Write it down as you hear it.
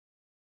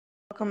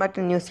Welcome back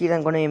to a new series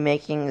I'm going to be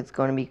making. It's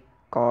going to be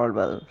called,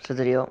 well,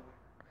 Cesario.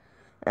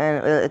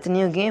 And it's a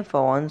new game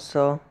for once,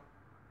 so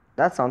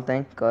that's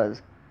something,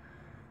 because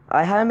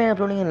I haven't been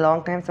uploading in a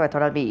long time, so I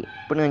thought I'd be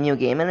putting a new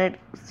game in it,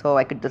 so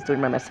I could just do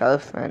it by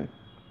myself and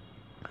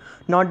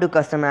not do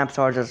custom maps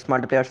or just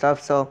multiplayer stuff.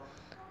 So,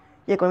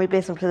 yeah, going to be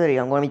playing some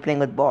Cesario. I'm going to be playing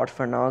with bots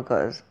for now,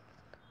 because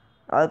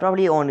I'll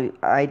probably only,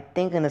 I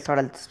think in the start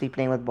I'll just be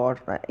playing with bots,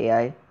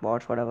 AI,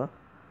 bots, whatever.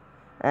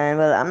 And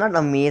well, I'm not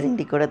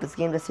amazingly good at this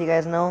game, just so you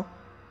guys know.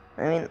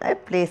 I mean, I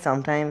play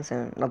sometimes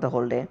and not the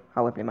whole day,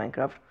 how I play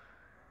Minecraft.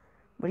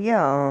 But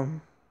yeah,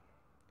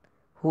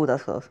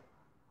 that's close.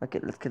 Okay,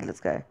 let's kill this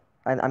guy.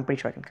 I'm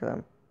pretty sure I can kill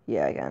him.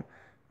 Yeah, I can.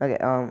 Okay,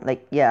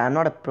 like, yeah, I'm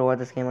not a pro at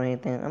this game or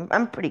anything.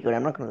 I'm pretty good,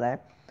 I'm not gonna lie.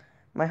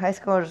 My high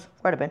score is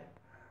quite a bit.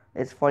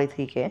 It's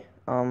 43k.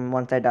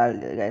 Once I die,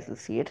 you guys will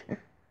see it.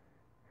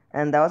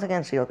 And that was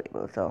against real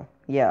people, so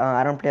yeah,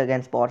 I don't play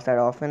against bots that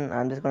often.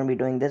 I'm just gonna be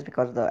doing this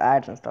because of the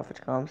ads and stuff which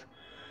comes.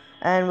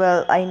 And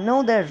well, I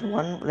know there's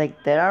one,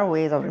 like, there are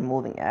ways of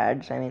removing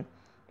ads. I mean,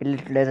 there's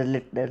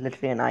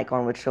literally an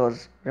icon which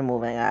shows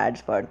removing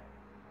ads, but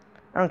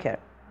I don't care.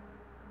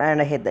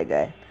 And I hate that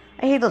guy.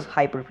 I hate those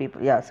hyper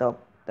people. Yeah, so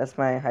that's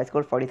my high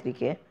score,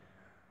 43k.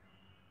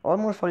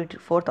 Almost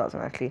 44,000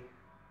 actually.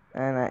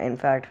 And in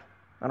fact,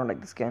 I don't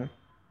like the skin.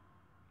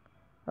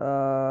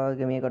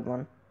 Give me a good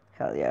one.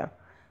 Hell yeah.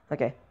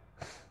 Okay.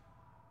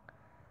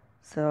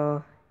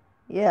 So,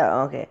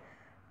 yeah, okay.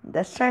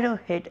 Let's try to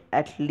hit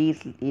at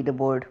least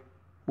leaderboard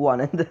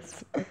 1 in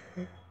this. I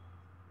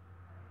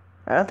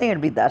don't think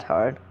it'd be that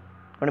hard.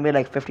 It's gonna be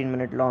like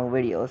 15-minute long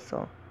videos,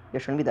 so it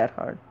shouldn't be that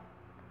hard.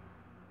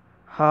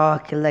 Ah,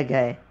 kill that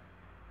guy.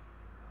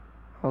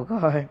 Oh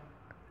god.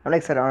 I'm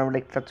like surrounded with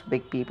like such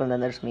big people and then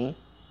there's me.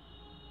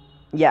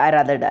 Yeah, I'd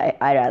rather die.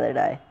 I'd rather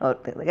die. Oh,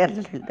 the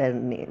guy's their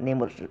name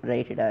was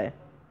ready to die.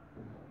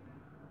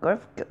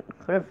 Could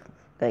have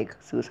like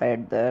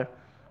suicided there.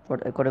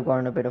 I could have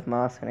gotten a bit of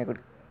mass and I could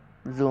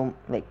zoom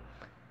like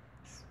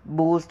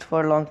boost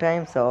for a long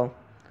time. So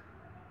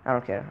I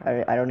don't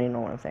care. I don't even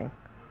know what I'm saying.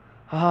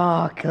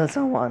 Ah, kill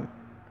someone.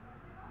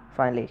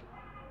 Finally,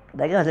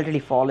 that guy was literally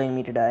following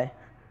me to die.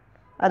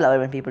 I love it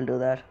when people do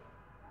that.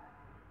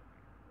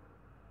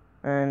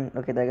 And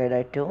okay, that guy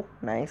died too.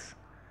 Nice.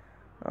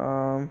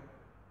 Um,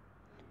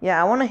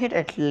 yeah, I want to hit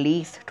at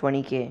least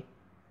 20k.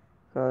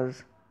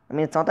 Because, I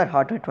mean, it's not that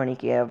hard to hit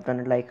 20k. I've done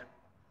it like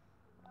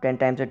 10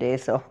 times a day.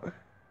 So,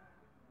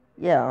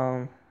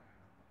 yeah,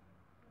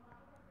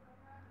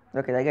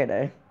 okay, that guy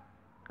died.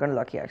 Kinda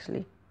lucky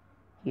actually.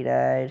 He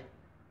died.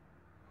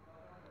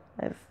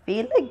 I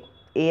feel like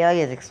AI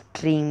is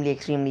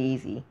extremely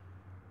easy.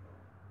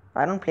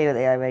 I don't play with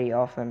AI very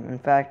often. In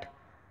fact,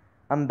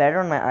 I'm better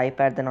on my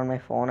iPad than on my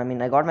phone. I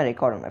mean, I got my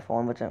record on my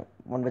phone, which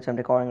I'm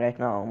recording right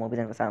now,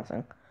 Mobizen for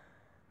Samsung.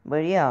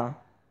 But yeah,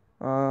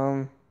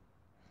 um,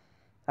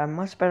 I'm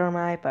much better on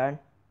my iPad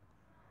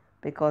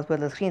because well,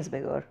 the screen's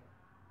bigger,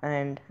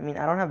 and I mean,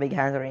 I don't have big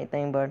hands or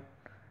anything, but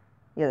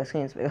yeah, the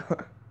screen's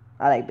bigger.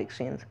 I like big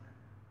screens.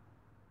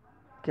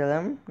 Kill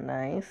him,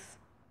 nice.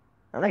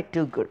 I'm like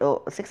too good.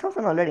 Oh,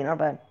 6,000 already, not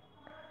bad.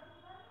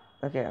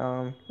 Okay,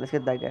 let's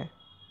get that guy.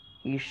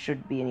 He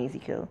should be an easy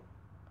kill.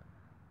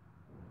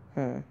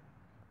 And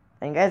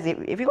guys,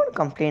 if you're gonna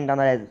complain down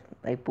that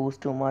I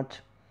boost too much,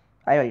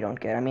 I really don't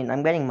care. I mean,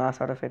 I'm getting mass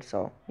out of it,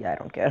 so yeah, I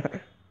don't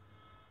care.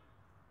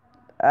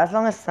 As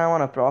long as I'm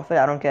on a profit,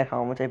 I don't care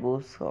how much I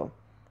boost, so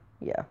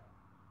yeah.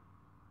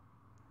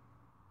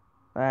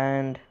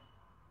 And,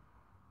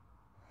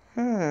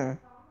 hmm,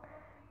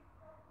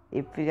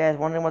 if you guys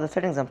wondering what the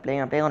settings I'm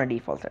playing on a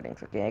default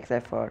settings, okay,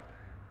 except for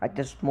I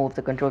just move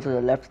the controls to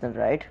the left and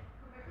right.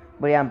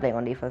 But yeah, I'm playing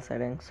on default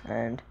settings,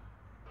 and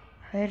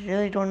I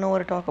really don't know what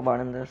to talk about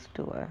in this,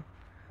 do I?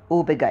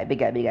 Oh, big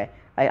guy.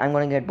 I'm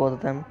gonna get both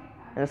of them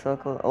in a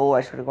circle. Oh,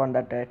 I should have gone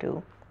that guy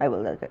too. I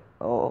will that guy.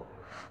 Oh,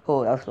 that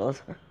was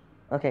close.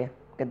 Okay,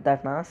 get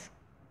that mass.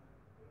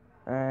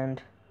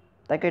 And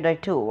that guy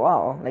died too.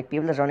 Wow, like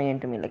people are running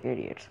into me like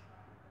idiots.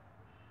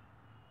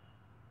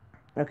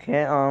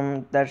 Okay,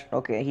 that's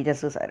okay. He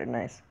just suicided.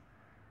 Nice.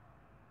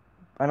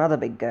 Another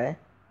big guy,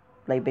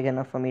 like big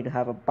enough for me to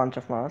have a bunch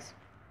of mass.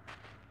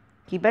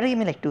 He better give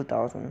me like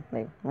 2,000,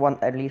 like one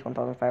at least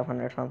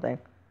 1,500 something.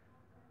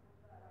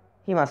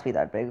 He must be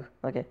that big.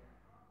 Okay.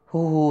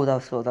 Ooh, that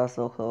was close. That was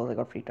so close. I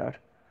got freaked out.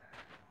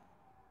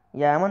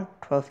 Yeah, I'm on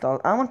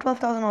 12,000. I'm on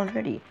 12,000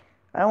 already.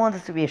 I don't want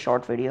this to be a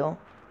short video.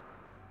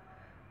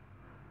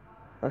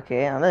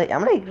 Okay, I'm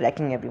like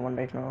wrecking everyone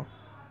right now.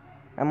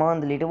 Am I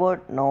on the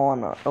leaderboard? No,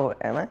 I'm not. Oh,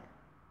 am I?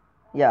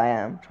 Yeah, I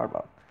am. Short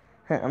bob.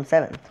 I'm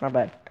 7th. Not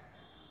bad.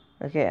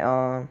 Okay,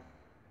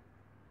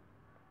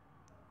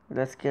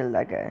 let's kill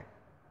that guy.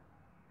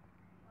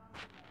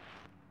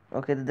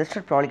 Okay, this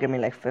should probably get me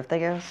like 5th, I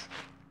guess.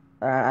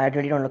 I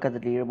really don't look at the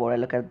leaderboard. I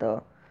look at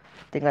the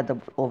thing at the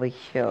over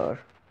here.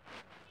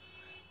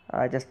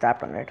 I just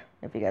tapped on it,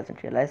 if you guys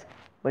didn't realize.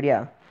 But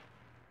yeah,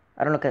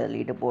 I don't look at the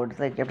leaderboard. It's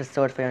like you have to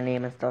search for your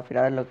name and stuff. You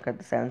gotta look at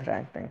the 7th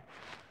rank thing.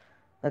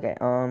 Okay,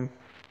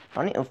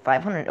 only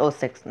 500. Oh,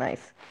 6.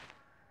 Nice.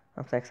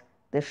 I'm 6.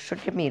 This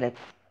should give me like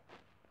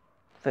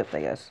 5th,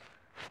 I guess.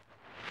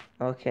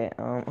 Okay,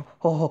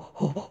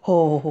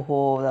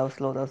 oh, that was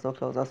close, that was so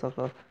close, that was so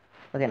close.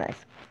 Okay, nice.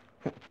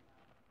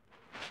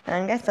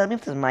 And guys, tell me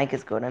if this mic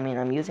is good. I mean,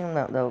 I'm using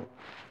the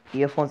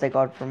earphones I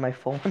got from my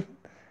phone.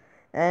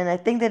 And I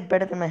think they're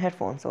better than my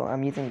headphones, so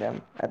I'm using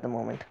them at the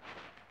moment.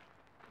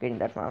 Getting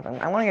that mouse. I'm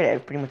gonna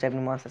get pretty much every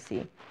mouse I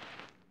see.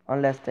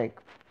 Unless, like,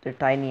 they're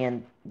tiny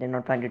and they're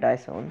not trying to die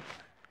soon.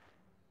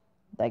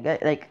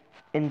 Like,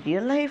 in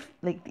real life,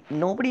 like,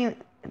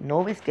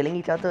 nobody's killing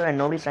each other and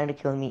nobody's trying to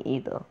kill me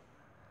either.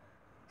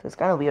 So it's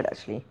kind of weird,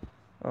 actually.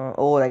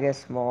 Oh, I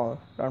guess small.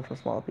 Run from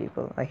small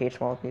people. I hate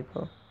small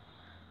people.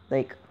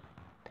 Like,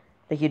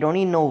 you don't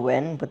even know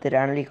when, but they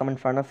randomly come in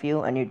front of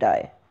you and you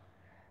die.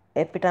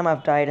 Every time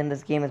I've died in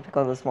this game is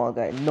because of a small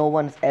guy. No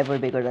one's ever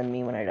bigger than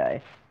me when I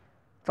die.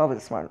 It's always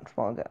a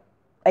small guy.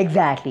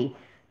 Exactly.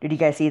 Did you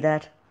guys see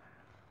that?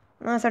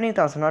 No,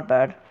 17,000, not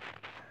bad.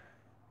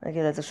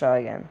 Okay, let's just try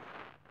again.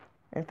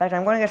 In fact,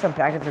 I'm gonna get some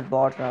practice with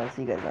bots and I'll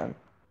see you guys then.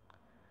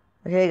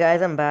 Okay,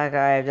 guys, I'm back.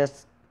 I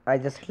just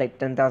hit like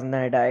 10,000,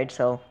 then I died.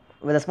 So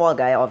with a small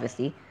guy,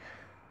 obviously.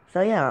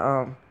 So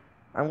yeah,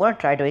 I'm gonna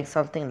try doing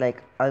something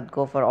like I'll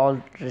go for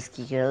all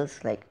risky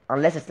kills. Like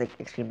unless it's like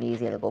extremely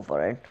easy, I'll go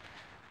for it.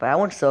 But I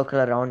won't circle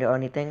around or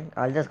anything.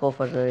 I'll just go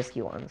for the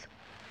risky ones.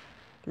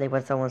 Like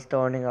when someone's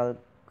turning, I'll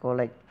go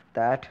like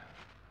that.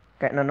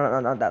 Okay,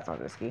 no, that's not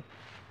risky.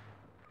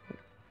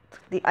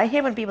 I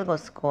hate when people go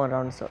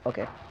around. So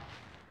okay.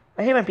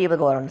 I hate when people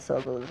go around in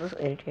circles. It's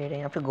just irritating.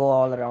 I have to go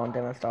all around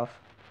them and stuff.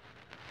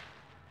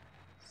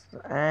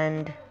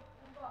 And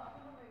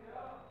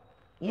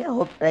yeah,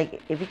 hope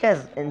like if you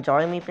guys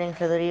enjoy me playing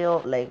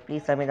Slitherio, like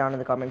please tell me down in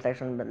the comment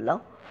section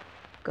below.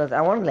 Cause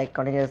I want to like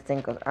continue this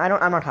thing. Cause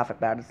I'm not half as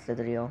bad as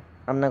Slitherio.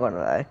 I'm not gonna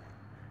lie.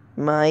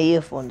 My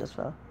earphone just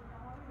fell.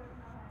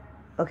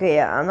 Okay,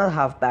 yeah, I'm not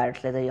half bad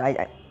at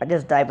Slitherio. I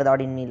just died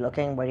without even me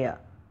looking, but yeah,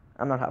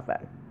 I'm not half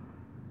bad.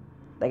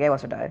 That guy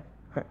wants to die.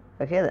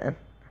 Okay then.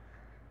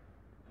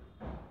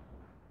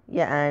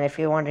 Yeah, and if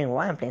you're wondering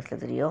why I'm playing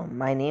Slitherio,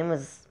 my name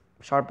is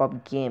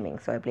Shortbob Gaming,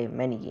 so I play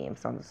many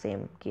games on the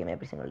same game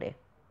every single day.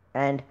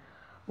 And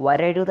why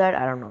did I do that?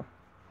 I don't know.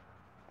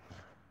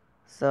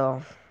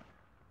 So,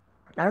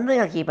 I don't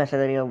think I'll keep my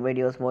Slitherio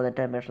videos more than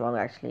 10 minutes long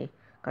actually.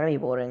 Gonna be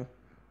boring.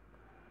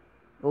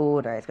 Oh,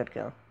 nice, good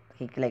kill.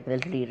 He like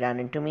literally ran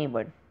into me,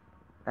 but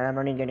and I'm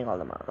not even getting all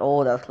the marks.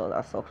 Oh, that was close, that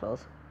was so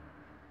close.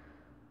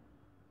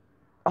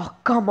 Oh,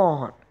 come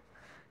on.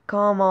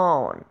 Come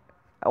on.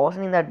 I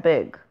wasn't even that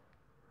big.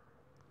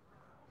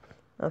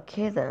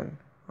 Okay then.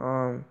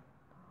 That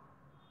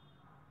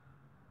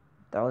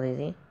was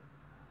easy.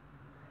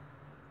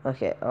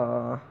 Okay,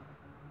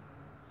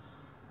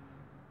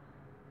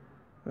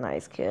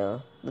 nice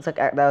kill. Looks like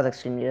that was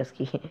extremely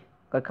risky.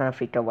 Got kind of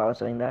freaked out while I was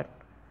doing that.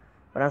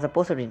 But I'm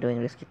supposed to be doing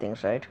risky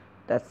things, right?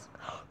 That's...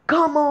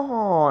 Come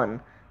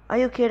on! Are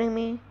you kidding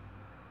me?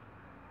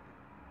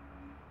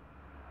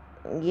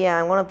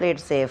 Yeah, I'm gonna play it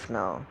safe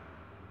now.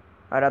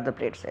 I'd rather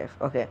play it safe.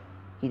 Okay.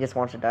 He just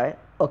wants to die.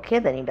 Okay,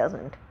 then he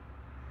doesn't.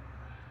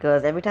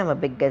 Because every time a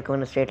big guy goes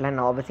in a straight line,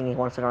 obviously he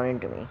wants to run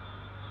into me.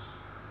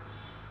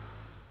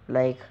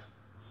 Like,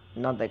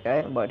 not that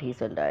guy, but he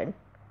still died.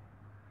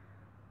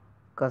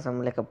 Because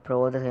I'm like a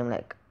pro at this game,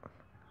 like...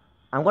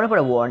 I'm gonna put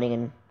a warning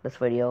in this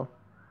video.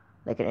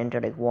 Like an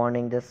enter, like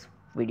warning, this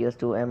video's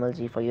too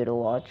MLG for you to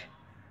watch.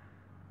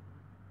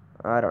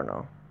 I don't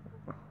know.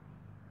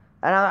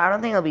 I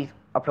don't think I'll be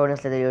uploading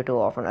this video too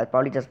often. I'll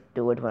probably just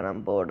do it when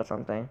I'm bored or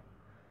something.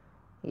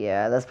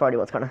 Yeah, that's probably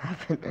what's gonna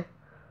happen.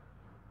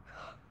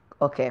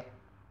 Okay,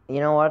 you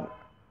know what?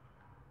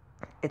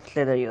 It's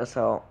Slitherio,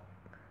 so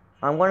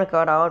I'm gonna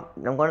cut out.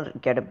 I'm gonna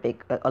get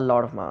a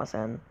lot of mass,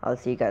 and I'll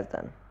see you guys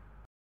then.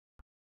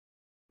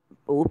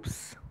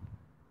 Oops.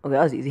 Okay,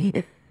 that was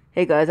easy.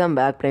 Hey guys, I'm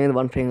back playing with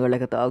one finger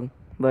like a thug.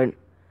 But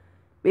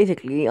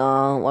basically,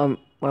 what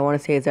I want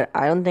to say is that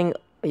I don't think.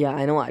 Yeah,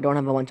 I know I don't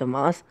have a bunch of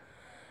mass,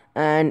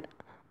 and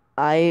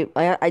I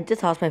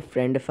just asked my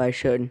friend if I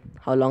should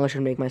how long I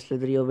should make my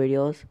Slitherio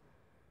videos,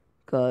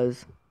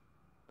 cause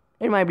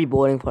it might be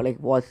boring for like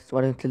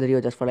watching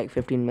Slitherio just for like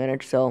 15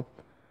 minutes. So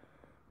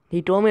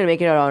he told me to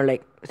make it around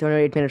like 7 or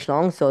 8 minutes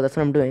long. So that's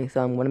what I'm doing.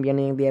 So I'm gonna be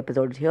ending the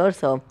episodes here.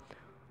 So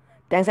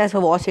thanks guys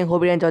for watching.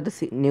 Hope you enjoyed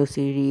the new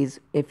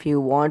series. If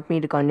you want me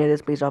to continue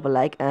this, please drop a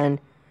like. And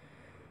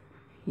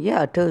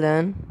yeah, till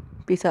then,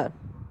 peace out.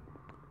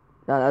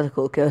 That was a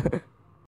cool kill.